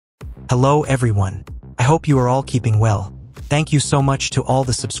Hello everyone. I hope you are all keeping well. Thank you so much to all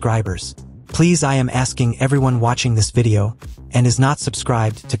the subscribers. Please, I am asking everyone watching this video and is not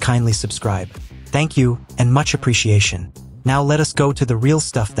subscribed to kindly subscribe. Thank you and much appreciation. Now let us go to the real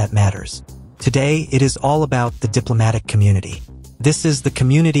stuff that matters. Today it is all about the diplomatic community. This is the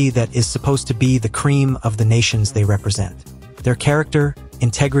community that is supposed to be the cream of the nations they represent. Their character,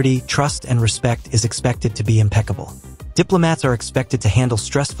 integrity, trust and respect is expected to be impeccable. Diplomats are expected to handle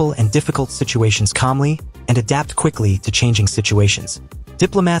stressful and difficult situations calmly and adapt quickly to changing situations.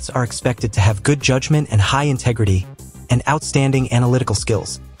 Diplomats are expected to have good judgment and high integrity and outstanding analytical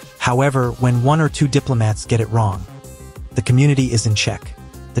skills. However, when one or two diplomats get it wrong, the community is in check.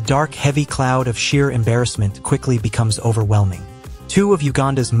 The dark, heavy cloud of sheer embarrassment quickly becomes overwhelming. Two of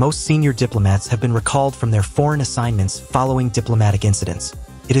Uganda's most senior diplomats have been recalled from their foreign assignments following diplomatic incidents.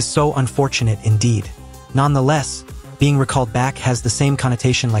 It is so unfortunate indeed. Nonetheless, being recalled back has the same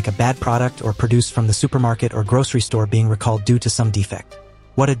connotation like a bad product or produced from the supermarket or grocery store being recalled due to some defect.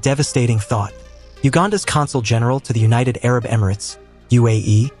 What a devastating thought. Uganda's Consul General to the United Arab Emirates,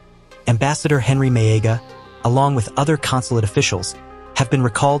 UAE, Ambassador Henry Mayega, along with other consulate officials, have been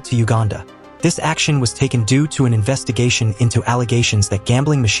recalled to Uganda. This action was taken due to an investigation into allegations that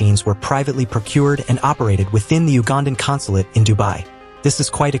gambling machines were privately procured and operated within the Ugandan Consulate in Dubai. This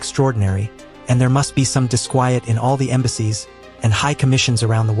is quite extraordinary, and there must be some disquiet in all the embassies and high commissions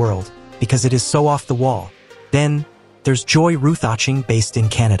around the world, because it is so off the wall. Then, there's Joy Ruth Acheng based in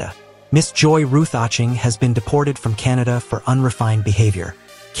Canada. Miss Joy Ruth Acheng has been deported from Canada for unrefined behavior.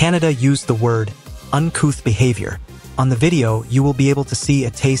 Canada used the word uncouth behavior. On the video, you will be able to see a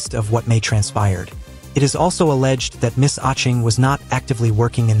taste of what may transpired. It is also alleged that Miss Acheng was not actively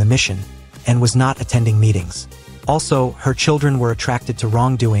working in the mission and was not attending meetings. Also, her children were attracted to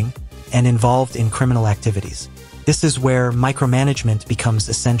wrongdoing and involved in criminal activities. This is where micromanagement becomes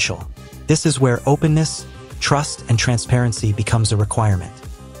essential. This is where openness, trust, and transparency becomes a requirement.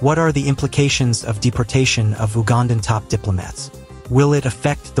 What are the implications of deportation of Ugandan top diplomats? Will it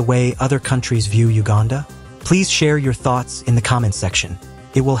affect the way other countries view Uganda? Please share your thoughts in the comments section.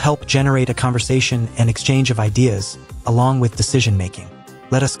 It will help generate a conversation and exchange of ideas, along with decision-making.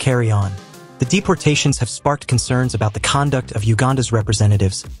 Let us carry on. The deportations have sparked concerns about the conduct of Uganda's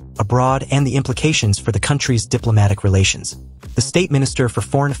representatives abroad and the implications for the country's diplomatic relations. The State Minister for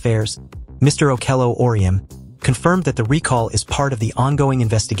Foreign Affairs, Mr. Okello Oryem, confirmed that the recall is part of the ongoing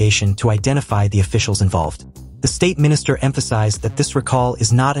investigation to identify the officials involved. The State Minister emphasized that this recall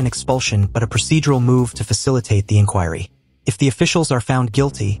is not an expulsion but a procedural move to facilitate the inquiry. If the officials are found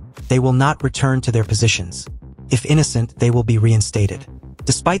guilty, they will not return to their positions. If innocent, they will be reinstated.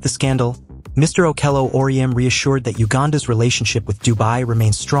 Despite the scandal, Mr. Okello Oryem reassured that Uganda's relationship with Dubai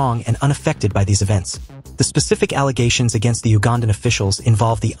remains strong and unaffected by these events. The specific allegations against the Ugandan officials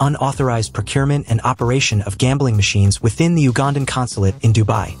involve the unauthorized procurement and operation of gambling machines within the Ugandan Consulate in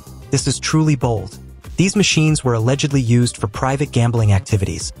Dubai. This is truly bold. These machines were allegedly used for private gambling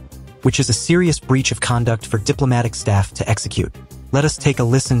activities, which is a serious breach of conduct for diplomatic staff to execute. Let us take a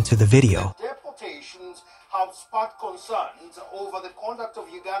listen to the video. Deportations have sparked concerns over the conduct of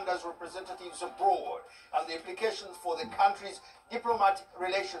Uganda's representatives abroad and the implications for the country's diplomatic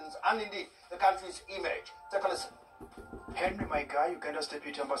relations and indeed the country's image. Take a listen. Henry Mayega, Uganda's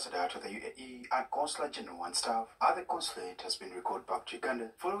Deputy Ambassador to the UAE and Consular General and staff at the consulate, has been recalled back to Uganda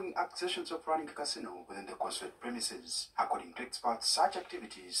following accusations of running a casino within the consulate premises. According to experts, such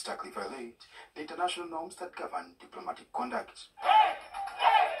activities starkly violate the international norms that govern diplomatic conduct.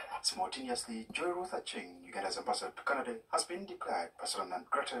 Simultaneously, Joy Ruth Acheng, Uganda's ambassador to Canada, has been declared persona non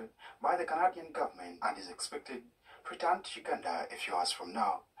grata by the Canadian government and is expected to return to Uganda a few hours from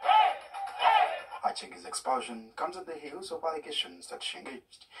now. Acheng's expulsion comes at the heels of allegations that she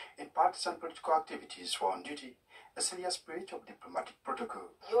engaged in partisan political activities while on duty, a serious breach of diplomatic protocol.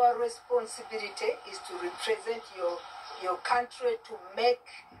 Your responsibility is to represent your country, to make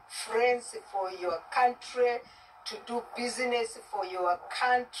friends for your country, to do business for your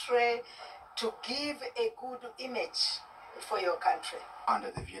country, to give a good image for your country.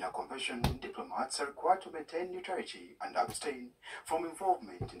 Under the Vienna Convention, diplomats are required to maintain neutrality and abstain from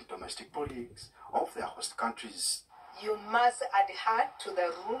involvement in the domestic politics of their host countries. You must adhere to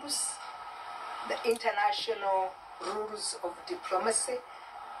the rules, the international rules of diplomacy.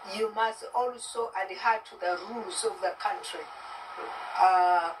 You must also adhere to the rules of the country.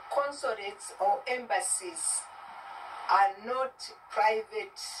 Consulates or embassies are not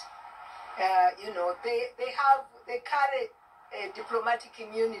private. They carry a diplomatic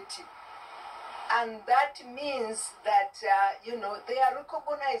immunity, and that means that they are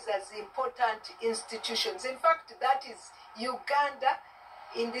recognized as important institutions. In fact, that is Uganda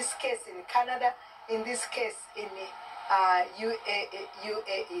in this case in Canada, in this case in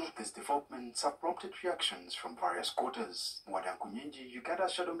UAE. These developments have prompted reactions from various quarters. Mwadam Kunyinji,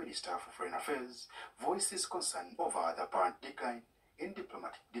 Uganda's Shadow Minister for Foreign Affairs, voiced his concern over the apparent decline in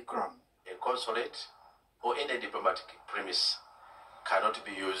diplomatic decorum. A consulate or any diplomatic premise cannot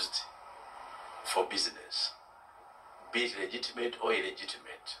be used for business, be it legitimate or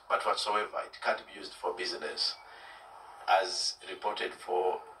illegitimate, but whatsoever, it can't be used for business. As reported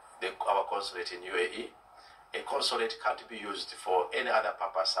for our consulate in UAE, a consulate can't be used for any other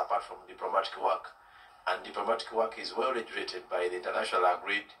purpose apart from diplomatic work. And diplomatic work is well regulated by the international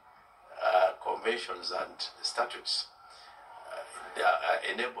agreed conventions and statutes. They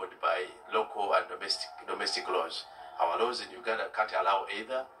are enabled by local and domestic laws. Our laws in Uganda can't allow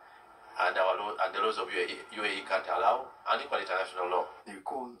either, and the laws of UAE can't allow, and equal international law. The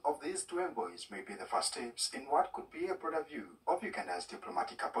recall of these two envoys may be the first steps in what could be a broader view of Uganda's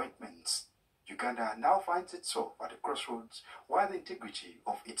diplomatic appointments. Uganda now finds itself at a crossroads where the integrity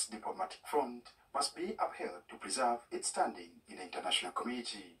of its diplomatic front must be upheld to preserve its standing in the international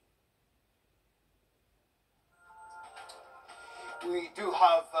community. We do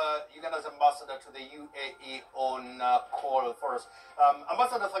have Uganda's ambassador to the UAE on call for us.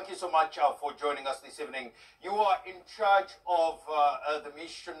 Ambassador, thank you so much for joining us this evening. You are in charge of the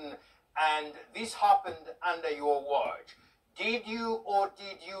mission, and this happened under your watch. Did you or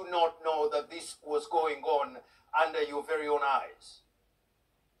did you not know that this was going on under your very own eyes?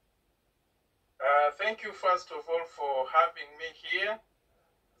 Thank you, first of all, for having me here.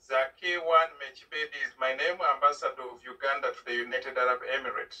 Zakiwan Mechibedi is my name, Ambassador of Uganda to the United Arab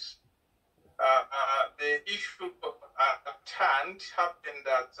Emirates. The issue at hand happened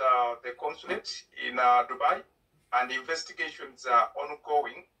at the consulate in Dubai, and investigations are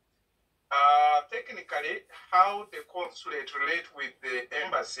ongoing. Technically, how the consulate relates with the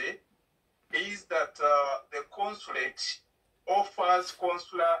embassy is that the consulate offers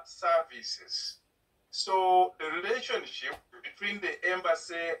consular services. So the relationship between the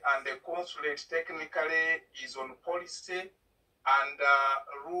embassy and the consulate technically is on policy and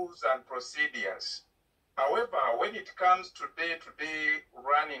rules and procedures. However, when it comes to day-to-day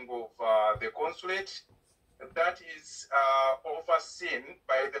running of the consulate, that is overseen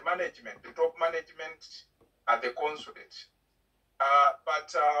by the management, the top management at the consulate.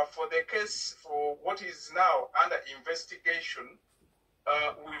 But for the case, for what is now under investigation,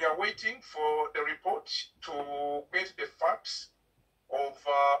 we are waiting for the report to get the facts of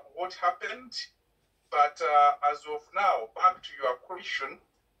what happened. But as of now, back to your question,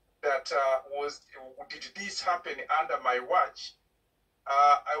 that did this happen under my watch?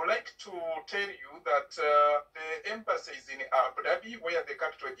 I would like to tell you that the embassy is in Abu Dhabi, where the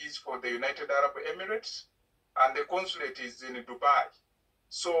capital is for the United Arab Emirates, and the consulate is in Dubai.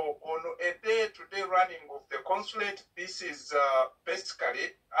 So on a day-to-day running of the consulate, this is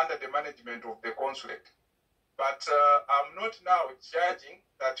basically under the management of the consulate. But I'm not now judging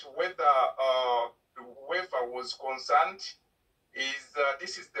that whether whoever was concerned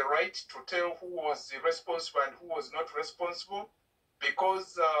this is the right to tell who was responsible and who was not responsible,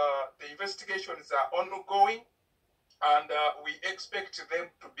 because the investigations are ongoing, and we expect them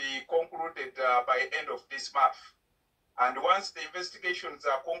to be concluded by end of this month. And once the investigations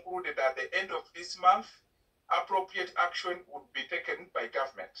are concluded at the end of this month, appropriate action would be taken by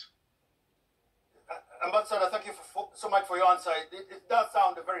government. Ambassador, thank you so much for your answer. It does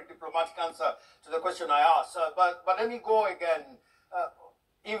sound a very diplomatic answer to the question I asked. But let me go again.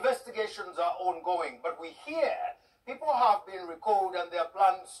 Investigations are ongoing, but we hear people have been recalled and there are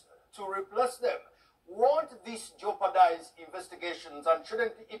plans to replace them. Won't this jeopardize investigations, and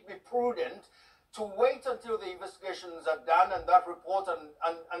shouldn't it be prudent to wait until the investigations are done and that report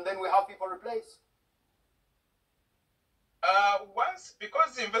and then we have people replaced?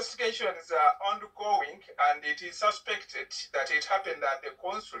 Because the investigations are ongoing and it is suspected that it happened at the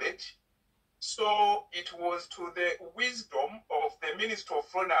consulate, so it was to the wisdom of the Minister of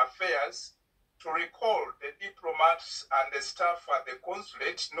Foreign Affairs to recall the diplomats and the staff at the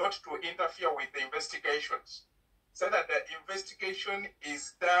consulate not to interfere with the investigations, so that the investigation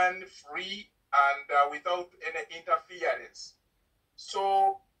is done free and without any interference.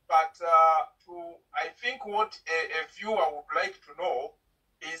 So, but I think what a viewer would like to know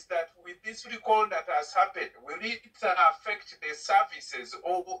is that with this recall that has happened, will it affect the services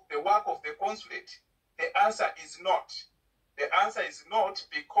or the work of the consulate? The answer is not. The answer is not,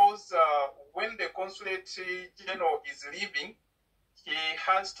 because when the consulate general is leaving, he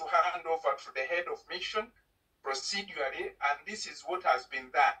has to hand over to the head of mission procedurally, and this is what has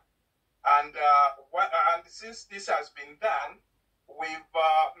been done. And since this has been done,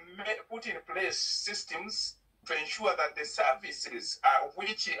 we've put in place systems to ensure that the services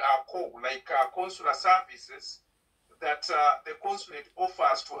which are called like consular services that the consulate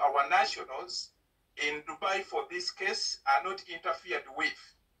offers to our nationals in Dubai for this case are not interfered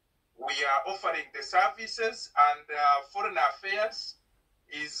with. We are offering the services, and Foreign Affairs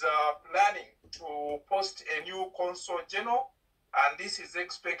is planning to post a new Consul General, and this is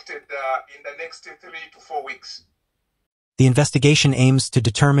expected in the next 3 to 4 weeks. The investigation aims to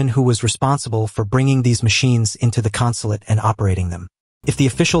determine who was responsible for bringing these machines into the consulate and operating them. If the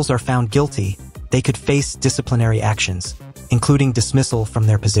officials are found guilty, they could face disciplinary actions, including dismissal from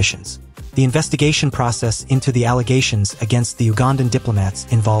their positions. The investigation process into the allegations against the Ugandan diplomats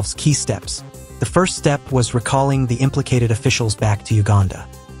involves key steps. The first step was recalling the implicated officials back to Uganda.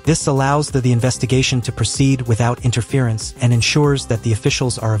 This allows the investigation to proceed without interference and ensures that the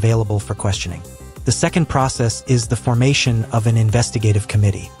officials are available for questioning. The second process is the formation of an investigative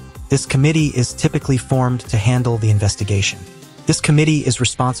committee. This committee is typically formed to handle the investigation. This committee is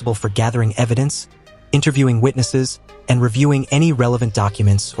responsible for gathering evidence, interviewing witnesses, and reviewing any relevant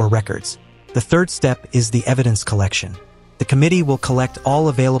documents or records. The third step is the evidence collection. The committee will collect all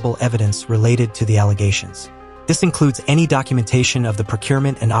available evidence related to the allegations. This includes any documentation of the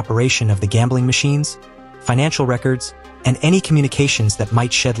procurement and operation of the gambling machines, financial records, and any communications that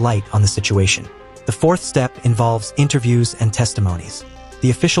might shed light on the situation. The fourth step involves interviews and testimonies. The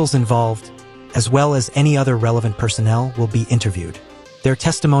officials involved, as well as any other relevant personnel, will be interviewed. Their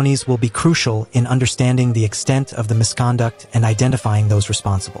testimonies will be crucial in understanding the extent of the misconduct and identifying those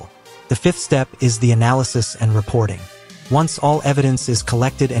responsible. The fifth step is the analysis and reporting. Once all evidence is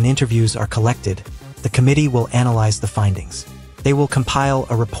collected and interviews are collected, the committee will analyze the findings. They will compile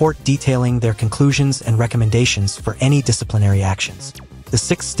a report detailing their conclusions and recommendations for any disciplinary actions. The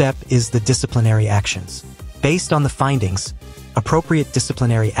sixth step is the disciplinary actions. Based on the findings, appropriate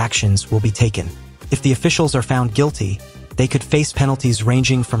disciplinary actions will be taken. If the officials are found guilty, they could face penalties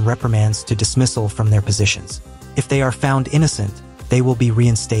ranging from reprimands to dismissal from their positions. If they are found innocent, they will be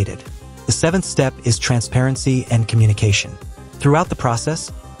reinstated. The seventh step is transparency and communication. Throughout the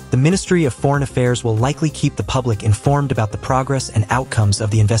process, the Ministry of Foreign Affairs will likely keep the public informed about the progress and outcomes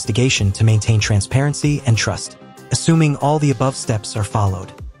of the investigation to maintain transparency and trust. Assuming all the above steps are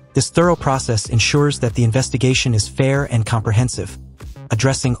followed, this thorough process ensures that the investigation is fair and comprehensive,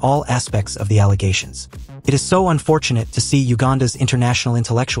 addressing all aspects of the allegations. It is so unfortunate to see Uganda's international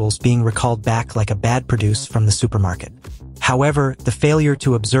intellectuals being recalled back like a bad produce from the supermarket. However, the failure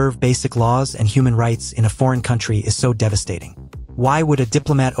to observe basic laws and human rights in a foreign country is so devastating. Why would a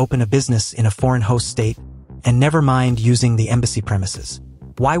diplomat open a business in a foreign host state and never mind using the embassy premises?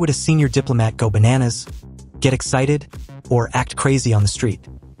 Why would a senior diplomat go bananas, get excited, or act crazy on the street?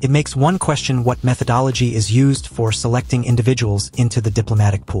 It makes one question what methodology is used for selecting individuals into the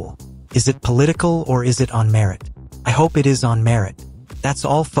diplomatic pool. Is it political or is it on merit? I hope it is on merit. That's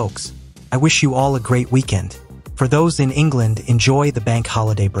all, folks. I wish you all a great weekend. For those in England, enjoy the bank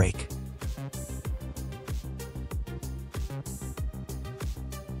holiday break.